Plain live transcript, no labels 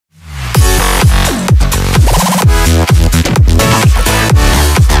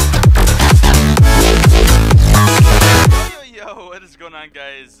on,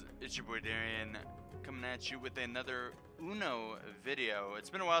 guys? It's your boy Darian coming at you with another Uno video. It's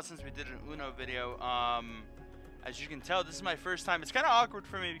been a while since we did an Uno video. As you can tell, this is my first time. It's kind of awkward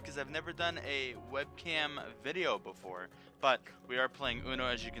for me because I've never done a webcam video before, but we are playing Uno.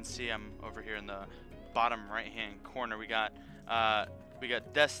 As you can see, I'm over here in the bottom right-hand corner. We got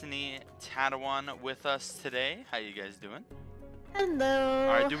Destiny Tadwan with us today. How you guys doing? Hello.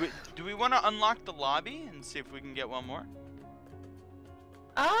 All right, do we want to unlock the lobby and see if we can get one more?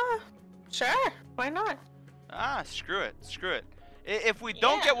 Sure. Why not? Screw it. If we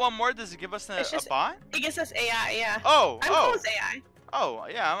don't get one more, does it give us a bot? It gives us AI, yeah. Oh, I'm cool with AI. Oh,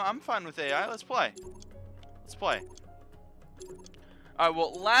 yeah, I'm fine with AI. Let's play. All right,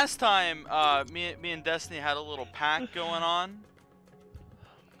 well, last time, me and Destiny had a little pack going on.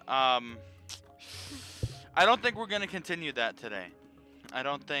 I don't think we're gonna continue that today. I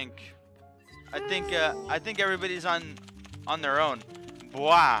think everybody's on their own.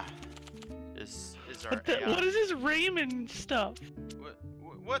 Boah, is our AI. What is this Raymond stuff?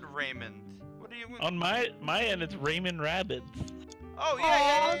 What Raymond? What do you? On my end, it's Raymond Rabbids. Oh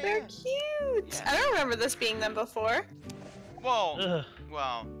yeah, they're cute. Yeah. I don't remember this being them before. Well,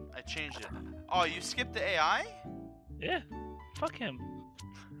 I changed it. Oh, you skipped the AI? Yeah, fuck him.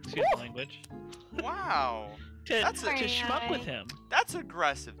 Excuse the language. Wow. to schmuck with him. That's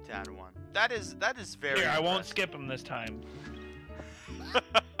aggressive, Tadwan. That is very. Here, I aggressive. won't skip him this time.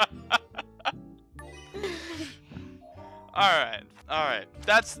 All right.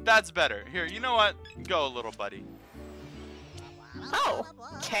 That's better. Here, you know what? Go, little buddy. Oh,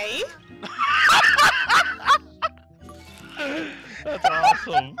 okay. That's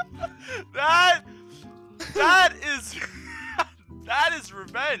awesome. that is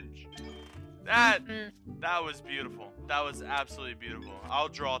revenge. That was beautiful. That was absolutely beautiful. I'll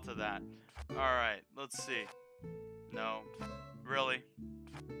draw to that. All right, let's see. No, really.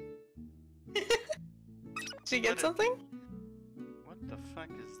 Did you get something? What the fuck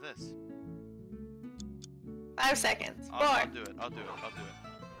is this? 5 seconds. I'll do it.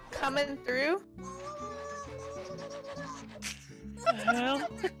 Coming through. Hell?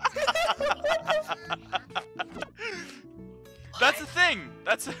 That's a thing.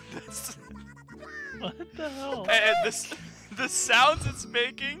 That's What the hell? and the sounds it's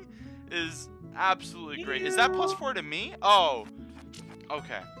making is absolutely great. Is that +4 to me? Oh,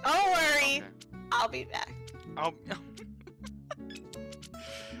 okay. Don't worry. Okay. I'll be back.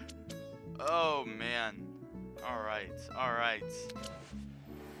 Oh man. All right.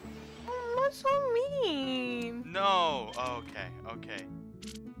 Oh, that's so mean. No. Okay.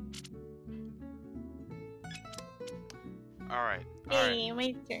 All right. Hey,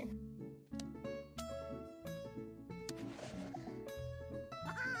 my turn.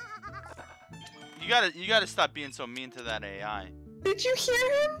 You gotta stop being so mean to that AI. Did you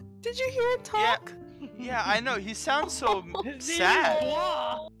hear him? Did you hear it talk? Yeah, I know. He sounds so sad.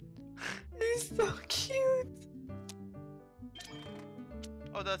 He's so cute.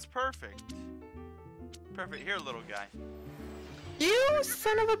 Oh, that's perfect. Perfect. Here, little guy. You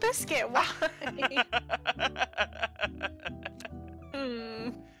son of a biscuit. Why?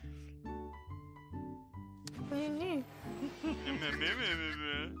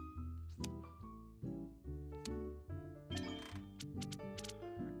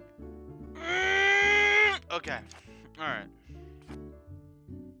 Okay. Alright.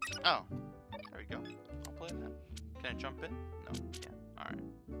 Oh. There we go. I'll play that. Can I jump in? No, can't. Alright.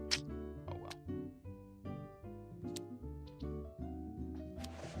 Oh well.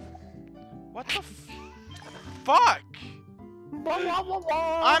 What the fuck?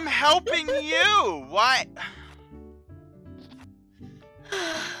 I'm helping you! Why?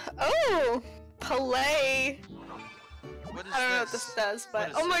 Oh! Play! What is I don't know what this does,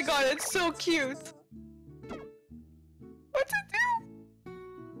 but oh my god, it's so cute! What's it do?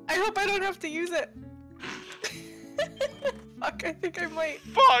 I hope I don't have to use it. Fuck, I think I might.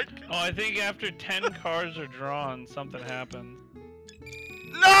 Fuck! Oh, I think after 10 cards are drawn, something happens.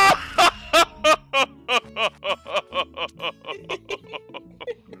 No!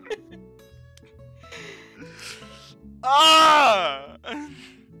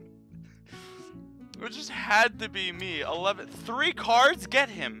 It just had to be me. 3 cards? Get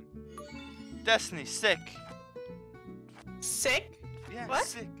him. Destiny, sick. Sick? Yeah, what?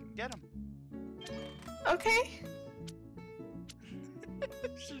 Sick. Get him. Okay.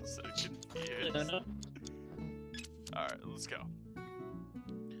 She's so confused. Alright, let's go.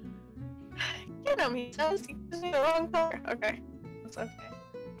 Get him, he does. He gives me the wrong color. Okay. That's okay.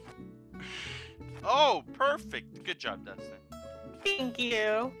 Oh, perfect. Good job, Destiny. Thank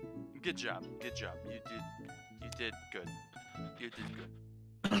you. Good job. You did good. You did good.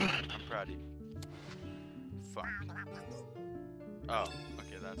 I'm proud of you. Fuck. Oh,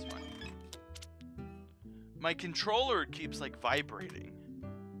 okay, that's fine. My controller keeps like vibrating.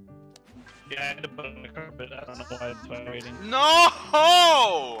 Yeah, I had to put it on the carpet. I don't know why it's vibrating.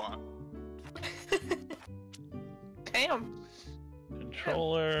 No! Damn.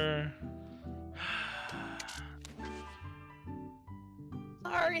 Controller.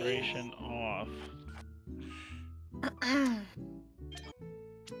 Sorry. Vibration off.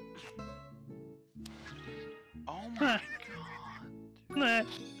 Oh my god. Nah.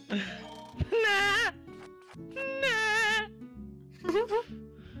 Nah. Nah.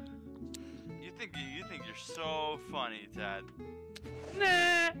 You think you're so funny, Ted.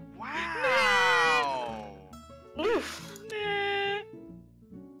 Nah. Wow. Oof. Nah.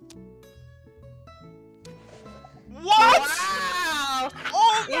 What? Wow.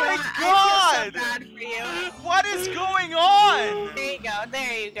 Oh You my know, I god! feel so bad for you. What is going on? There you go.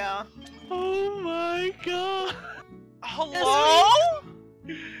 There you go. Oh my god. Hello?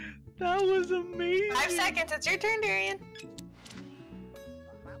 That was amazing. 5 seconds. It's your turn, Darian.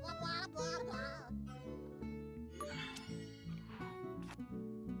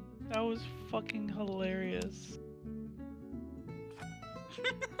 That was fucking hilarious.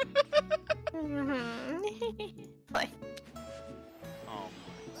 Play. Oh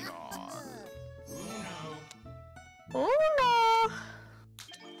my god. Oh no.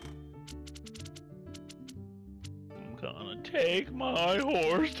 I'm gonna take my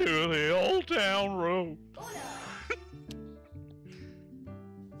horse to the old town road.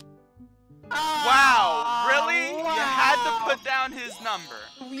 Wow, really? Wow. You had to put down his number.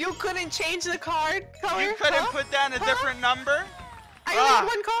 You couldn't change the card color? You couldn't Huh? put down a different number? I Ah. only had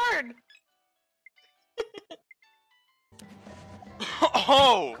one card.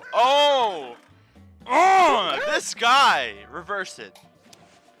 Oh, this guy. Reverse it.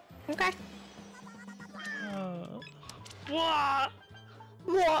 Okay. What?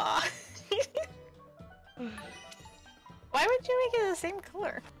 Why would you make it the same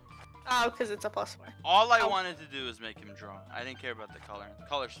color? Oh, because it's a +4. All I Oh. wanted to do was make him draw. I didn't care about the color. The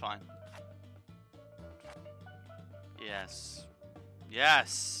color's fine. Yes.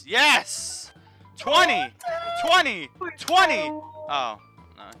 Yes. Yes! 20! 20! 20! Oh.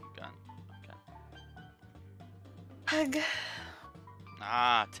 No, you got it. Okay. Hug.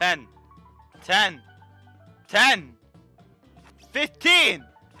 Ah, 10. 10. 10. 15.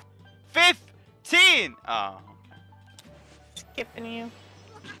 15! Oh, okay. Skipping you.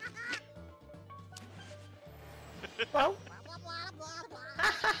 Well.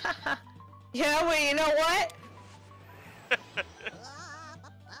 Yeah, well, you know what?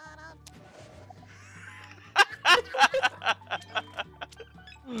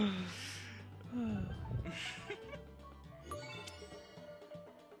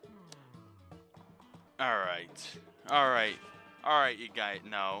 Alright, you guys.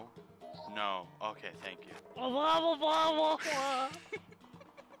 No. No. Okay, thank you.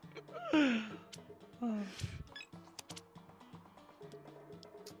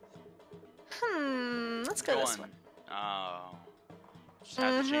 Let's go this one. Oh. Just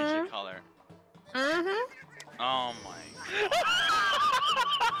have to change the color. Mm-hmm. Oh my.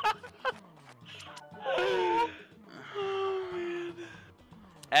 Oh man.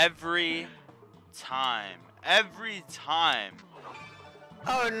 Every time. Every time.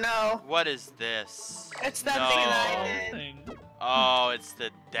 Oh no. What is this? It's that No. thing that I did. Thing. Oh, it's the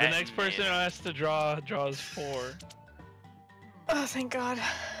The detonator. next person who has to draws 4. Oh, thank God.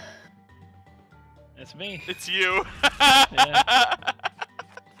 It's me. It's you. Yeah.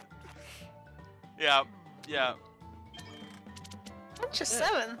 Yeah. Yeah. Bunch of Yeah.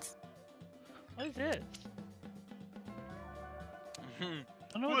 7s. What is this? Mhm.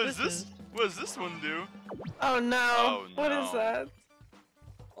 I don't know What what does this? What does this one do? Oh no. Oh, What is no. that?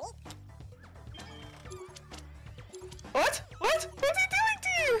 What? What? What's he doing to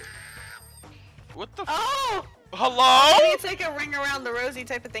you? What the? Oh! Hello? Maybe it's like a ring around the rosy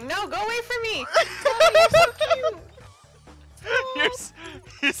type of thing. No, go away from me! Oh, you're so cute!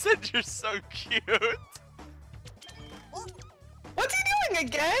 You said you're so cute. What's he doing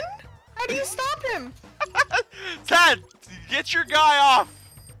again? How do you stop him? Ted, get your guy off.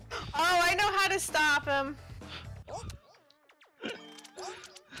 Oh, I know how to stop him.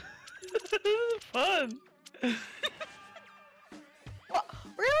 This is fun. What?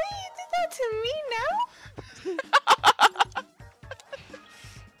 Really? You did that to me now?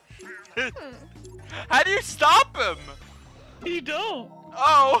 How do you stop him? You don't.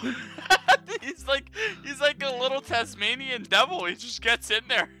 Oh, he's like a little Tasmanian devil. He just gets in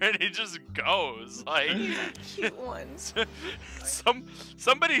there and he just goes. Like, He's a cute one.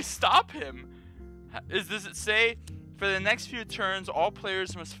 somebody stop him. Does it say, for the next few turns, all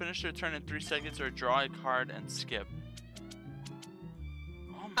players must finish their turn in 3 seconds or draw a card and skip?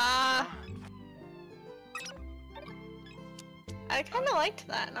 Oh my God. I kind of liked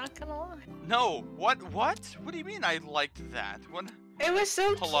that, not gonna lie. No, what? What do you mean I liked that? What? It was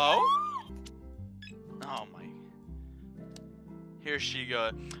so Hello? Oh my. Here she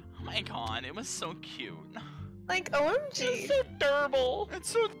goes. Oh my God, it was so cute. like OMG. It's so durable. It's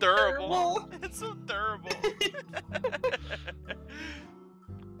so durable. It's so durable.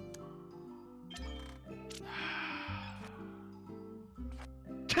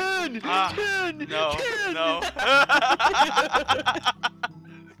 10! 10! No, 10! no.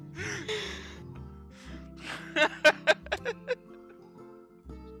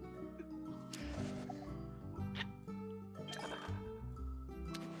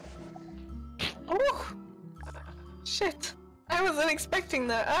 Oh, shit. I wasn't expecting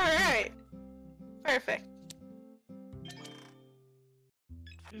that. Alright. Perfect.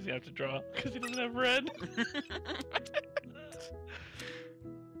 Does he have to draw? Because he doesn't have red.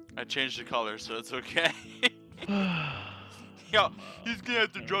 I changed the color, so it's okay. Yo, he's gonna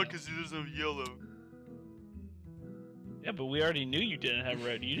have to draw because he doesn't have yellow. Yeah, but we already knew you didn't have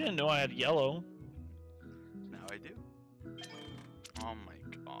red. You didn't know I had yellow. Now I do. Oh my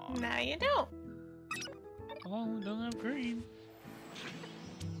God. Now you don't. Oh, we don't have green.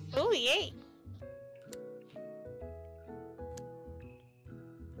 Oh, yay.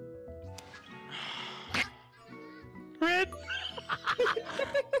 Red!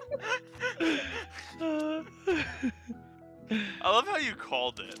 I love how you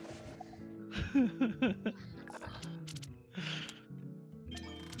called it.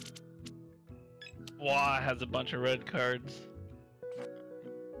 Wah has a bunch of red cards.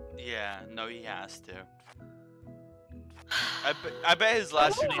 Yeah, no, he has to. I bet his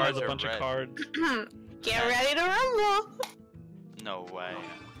last two He cards has a are bunch red. of cards. Get ready to rumble. No way.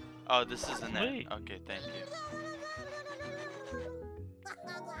 Oh, this isn't it. Wait. Okay, thank you.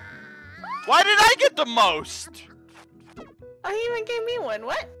 Why did I get the most? Oh, he even gave me one.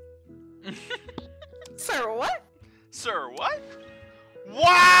 What? Sir, what? Sir, what?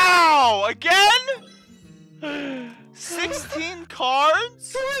 Wow! Again? 16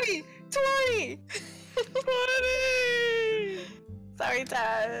 cards? 20! 20! 20! Sorry,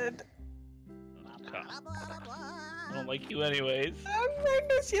 Dad. I don't like you anyways. Oh my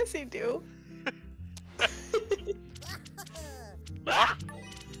goodness, yes, you do.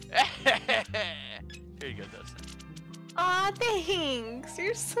 Here you go, Dustin. Aw, thanks.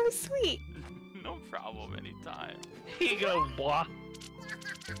 You're so sweet. No problem, anytime. Here you go, blah.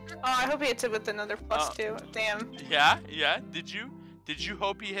 Oh, I hope he hits it with another plus 2. Damn. Yeah, yeah. Did you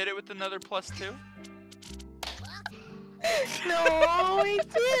hope he hit it with another +2? No, he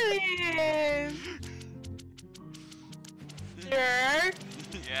didn't. Jerk.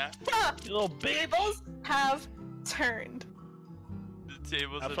 Yeah. Huh. You little bitch. Tables have turned. The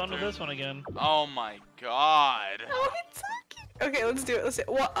tables Have have fun with turned. this one again. Oh my God. Oh, it's so cute. Okay, let's do it. Let's do it.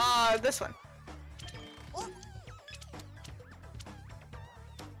 Well, this one.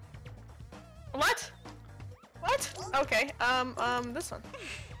 What? What? Okay. This one.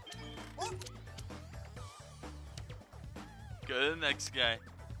 Go to the next guy.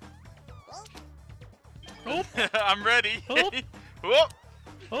 Oh. I'm ready. Oh. Whoop.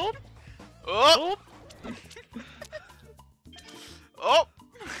 Oh, Oh. oh. Oh.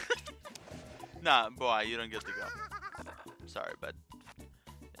 Nah, boy, you don't get to go. Sorry, bud.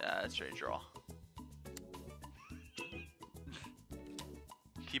 Yeah, straight draw.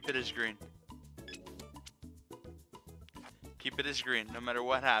 Keep it as green. Keep it as green. No matter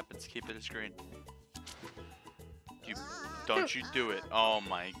what happens, keep it as green. Don't you do it. Oh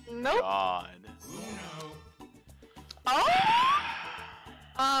my Nope. God. Oh.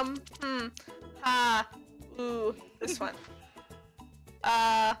 Ooh, this one.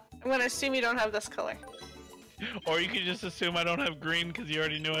 I'm gonna assume you don't have this color. Or you could just assume I don't have green because you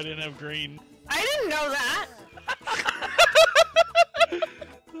already knew I didn't have green. I didn't know that.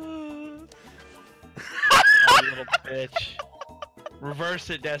 Oh, you little bitch. Reverse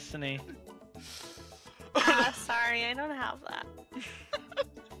it, Destiny. Sorry, I don't have that.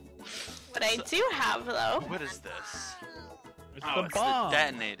 What I do have, though, What is this? It's Oh, the it's bomb. the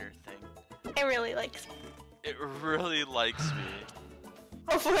detonator thing. it really likes me. It really likes me.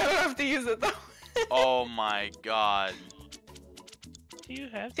 Hopefully I don't have to use it, though. Oh my God. Do you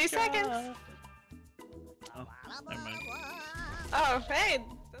have 2 seconds. Oh, never mind. Oh, hey,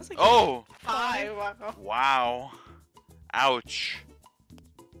 That's like Oh! 5. Wow. Wow. Ouch.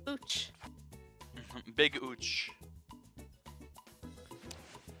 Ooch. Big ouch.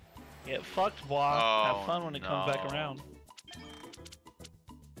 Get fucked, boy. Oh, Have fun when it comes back no. around.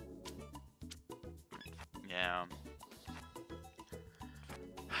 Yeah.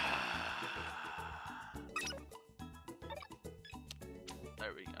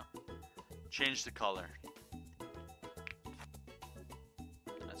 There we go. Change the color.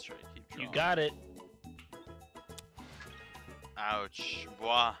 That's right, keep drawing. You got it. Ouch.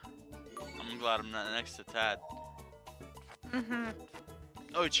 Boah. I'm glad I'm not next to Tad. Mm-hmm.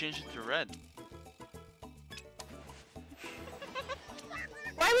 Oh, he changed it to red.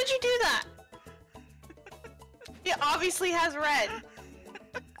 Why would you do that? It obviously has red.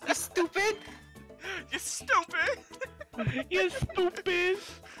 You stupid. You stupid! You stupid.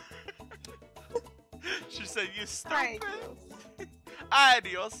 She said, you Right. stupid.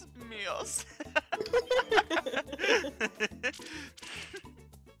 Adios, mios.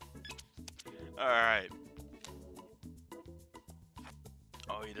 Alright.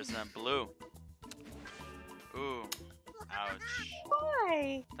 Oh, he doesn't have blue. Ooh. Ouch.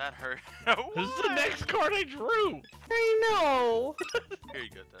 Why? That hurt. This is the next card I drew. I know. Here you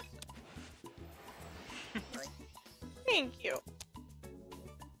go, Dustin. Thank you.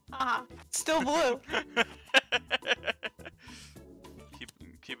 Ah, still blue.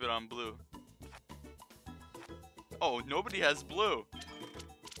 keep it on blue. Oh, nobody has blue.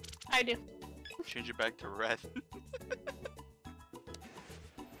 I do. Change it back to red.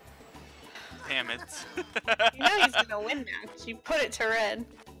 Damn it. You know he's gonna win now because you put it to red.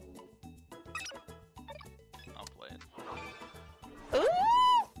 I'll play it. Ooh!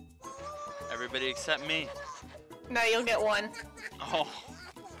 Everybody except me. No, you'll get one. Oh.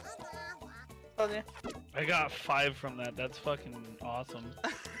 Told you. I got 5 from that. That's fucking awesome.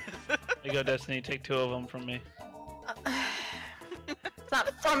 There you go, Destiny. Take 2 of them from me. It's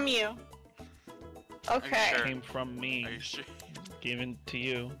not from you. Okay. Sure? Came from me. Are you sure? Given to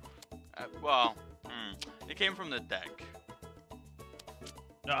you. Well, it came from the deck.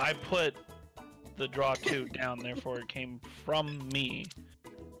 No, I put the draw 2 down, therefore it came from me.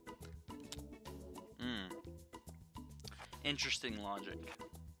 Interesting logic.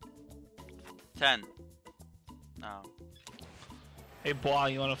 10. Oh. Hey, boy,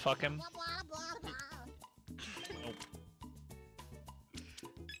 you wanna fuck him? Nope.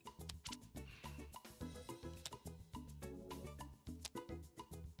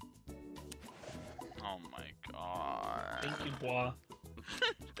 Oh my god. Thank you, boy.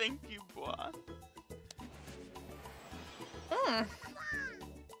 Thank you, boy.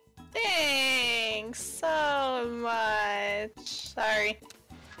 Thanks so much. Sorry.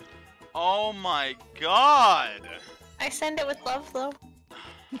 Oh my god. I send it with love, though.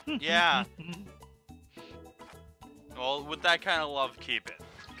 Yeah. Well, with that kind of love, keep it.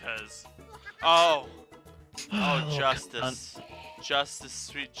 Because. Oh. Oh, justice. Justice,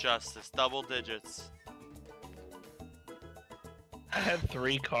 sweet justice. Double digits. I had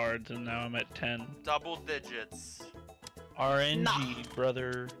 3 cards and now I'm at 10. Double digits. RNG, Nah.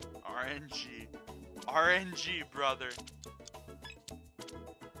 brother. RNG. RNG, brother.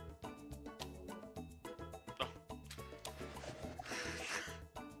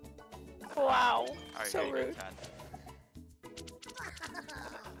 Wow. Alright, So here you go, rude. Tad.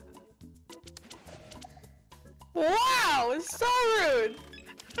 Wow, it's so rude.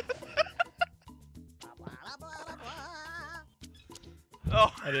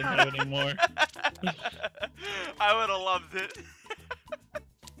 Oh. I didn't have any more. I would have loved it.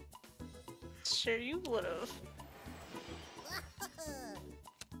 Sure you would've.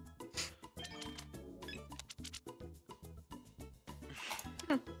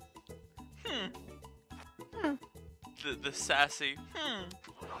 The sassy.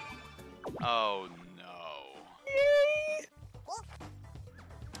 Oh no.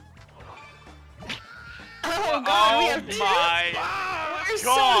 Oh god, we have two. my We're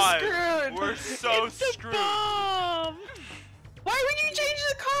god. so screwed. We're so screwed. Bomb! Why would you change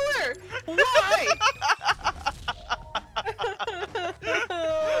the color? Why?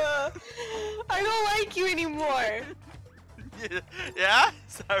 I don't like you anymore. Yeah?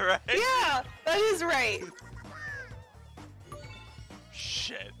 Is that right? Yeah, that is right.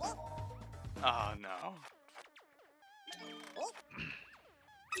 Shit. Oh no.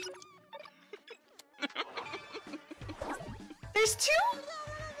 There's two?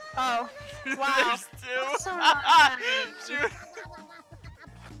 Oh. Wow. There's two. So nice. Shoot.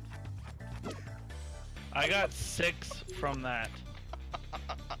 I got 6 from that.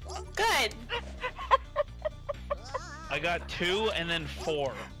 Good. I got 2 and then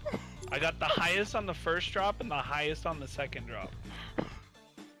 4. I got the highest on the first drop and the highest on the second drop.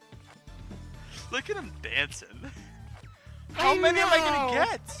 Look at him dancing. How many am I gonna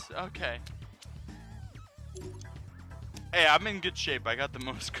get? Okay. Hey, I'm in good shape. I got the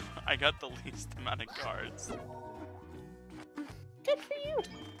most. I got the least amount of cards. Good for you.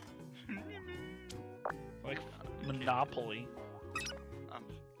 Like Monopoly.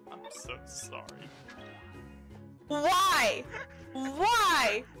 I'm so sorry. Why?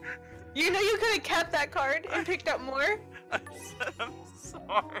 Why? You know you could have kept that card and picked up more. I said I'm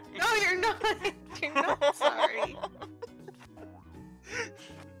sorry. No, you're not. You're not sorry.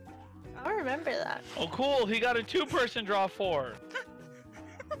 I'll remember that. Oh, cool. He got a 2-person draw 4.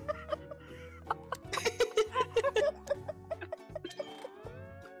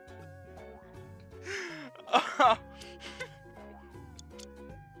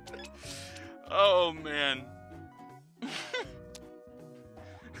 Oh man.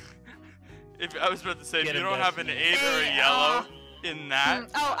 If I was about to say, if you don't have an 8 or a yellow in that.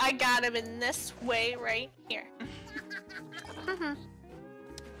 Oh, I got him in this way right here.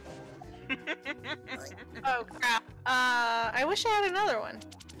 Oh crap. I wish I had another one,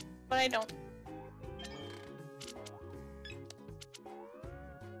 but I don't.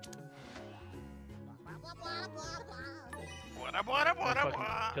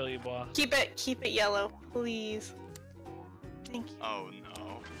 Fucking kill you, boy. Keep it yellow, please. Thank you. Oh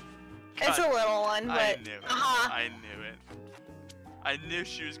no. It's a little one, but I knew it. I knew it. I knew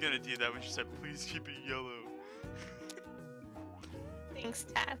she was gonna do that when she said, "Please keep it yellow." Thanks,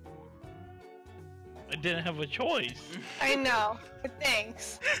 Tad. I didn't have a choice. I know, but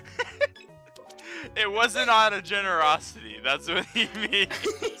thanks. It wasn't out of generosity. That's what he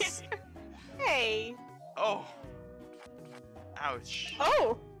means. Hey. Oh. Ouch.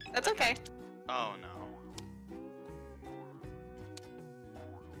 Oh, that's okay. Oh no.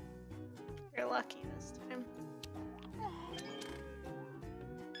 You're lucky this time.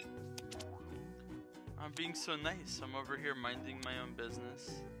 I'm being so nice. I'm over here minding my own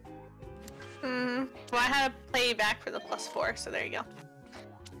business. Well, I had to play you back for the +4, so there you go.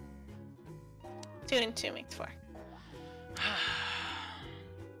 2 and 2 makes 4.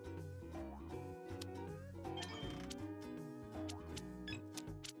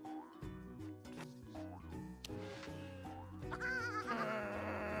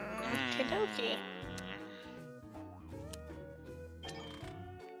 Okey-dokey.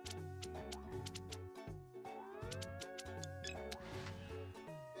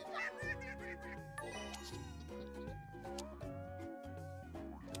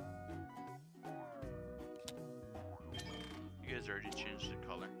 You guys already changed the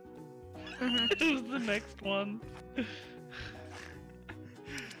color. It was the next one.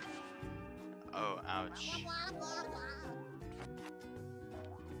 Oh, ouch.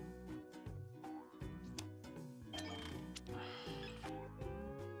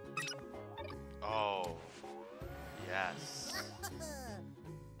 Oh, yes.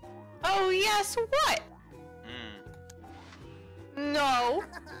 Oh, yes, what? No.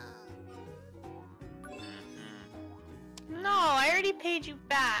 No, I already paid you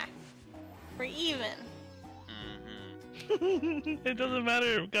back. We're even. It doesn't matter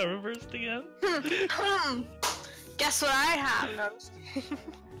if it got reversed again. Guess what I have? No, I'm just kidding.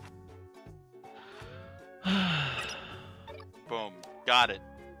 Boom. Got it.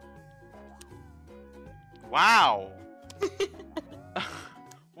 Wow.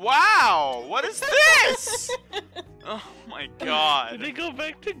 Wow. What is this? Oh my god. Did it go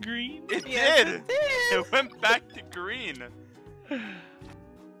back to green? It Yes, did. it did. It went back to green.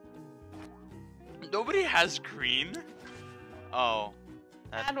 Nobody has green. Oh.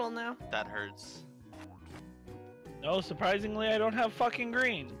 Dad will know. That hurts. No, surprisingly, I don't have fucking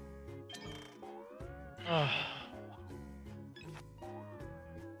green. Ugh.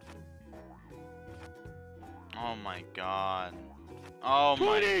 Oh my god. Oh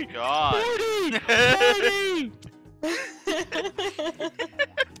 20, my god. 40! 40!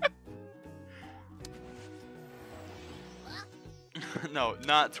 No,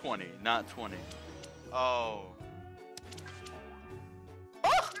 not 20. Not 20. Oh.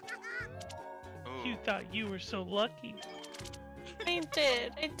 Ooh. You thought you were so lucky. I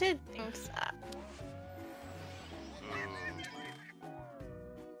did. I did think that.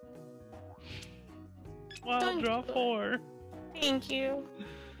 Well, Thank draw you. 4. Thank you.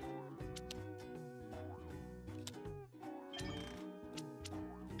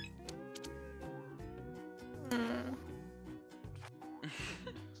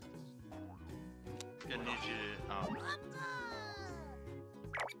 Gonna need you to,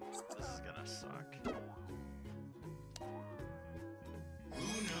 this is gonna suck.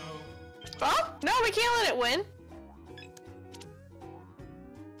 Oh, no, we can't let it win.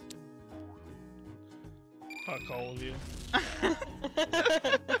 Fuck all of you.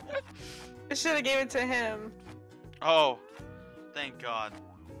 I should have gave it to him. Oh, thank God.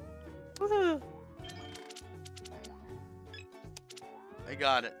 Woohoo. I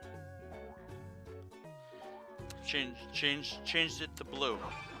got it. Changed it to blue.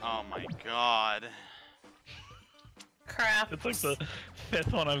 Oh my God. Crap. It's like the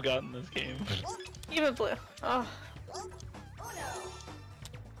 5th one I've got in this game. Even blue. Oh.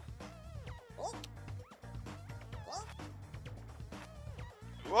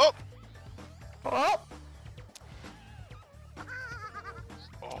 Whoa. Oh.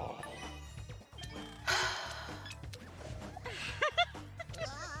 Oh.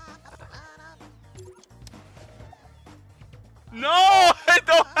 No, I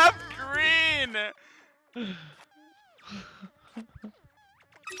don't have green.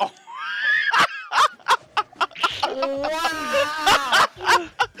 Oh. Wow.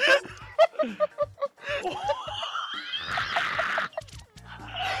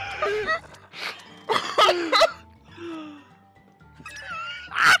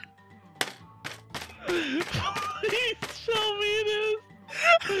 Please show me this.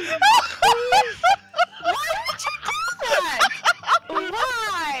 Why would you do that?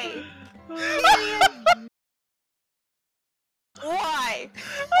 Why? Why?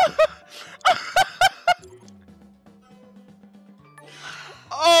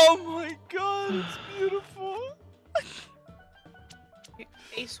 Oh my God, it's beautiful. Your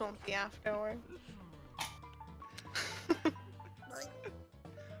face won't be afterward.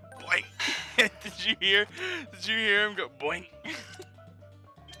 Boing. Did you hear? Did you hear him go boing?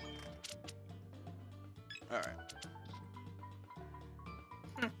 All right.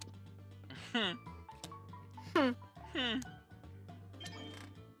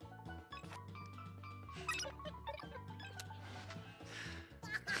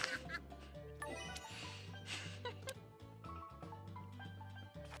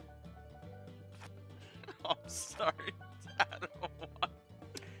 I'm sorry, I don't want.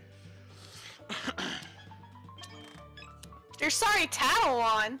 You're sorry,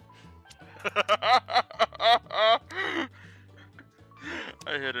 Tattlewon.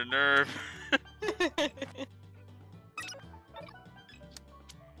 I hit a nerve.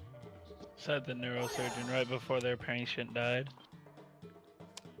 Said the neurosurgeon right before their patient died.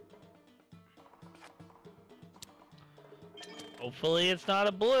 Hopefully it's not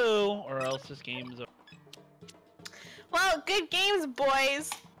a blue, or else this game is over. Well, good games,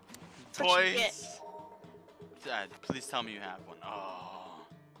 boys. That's what you get. Boys. Dad, please tell me you have one. Oh.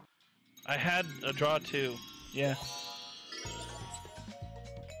 I had a draw too. Yeah.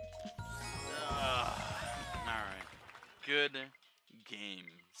 Alright. Good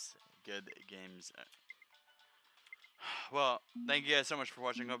games. Good games. Well, thank you guys so much for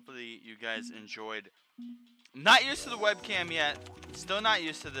watching. Hopefully you guys enjoyed. I'm not used to the webcam yet. Still not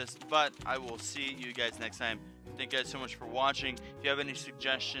used to this, but I will see you guys next time. Thank you guys so much for watching. If you have any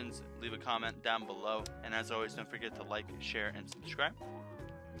suggestions, leave a comment down below. And as always, don't forget to like, share, and subscribe.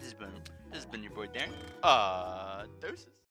 This has been your boy Darren. Doses.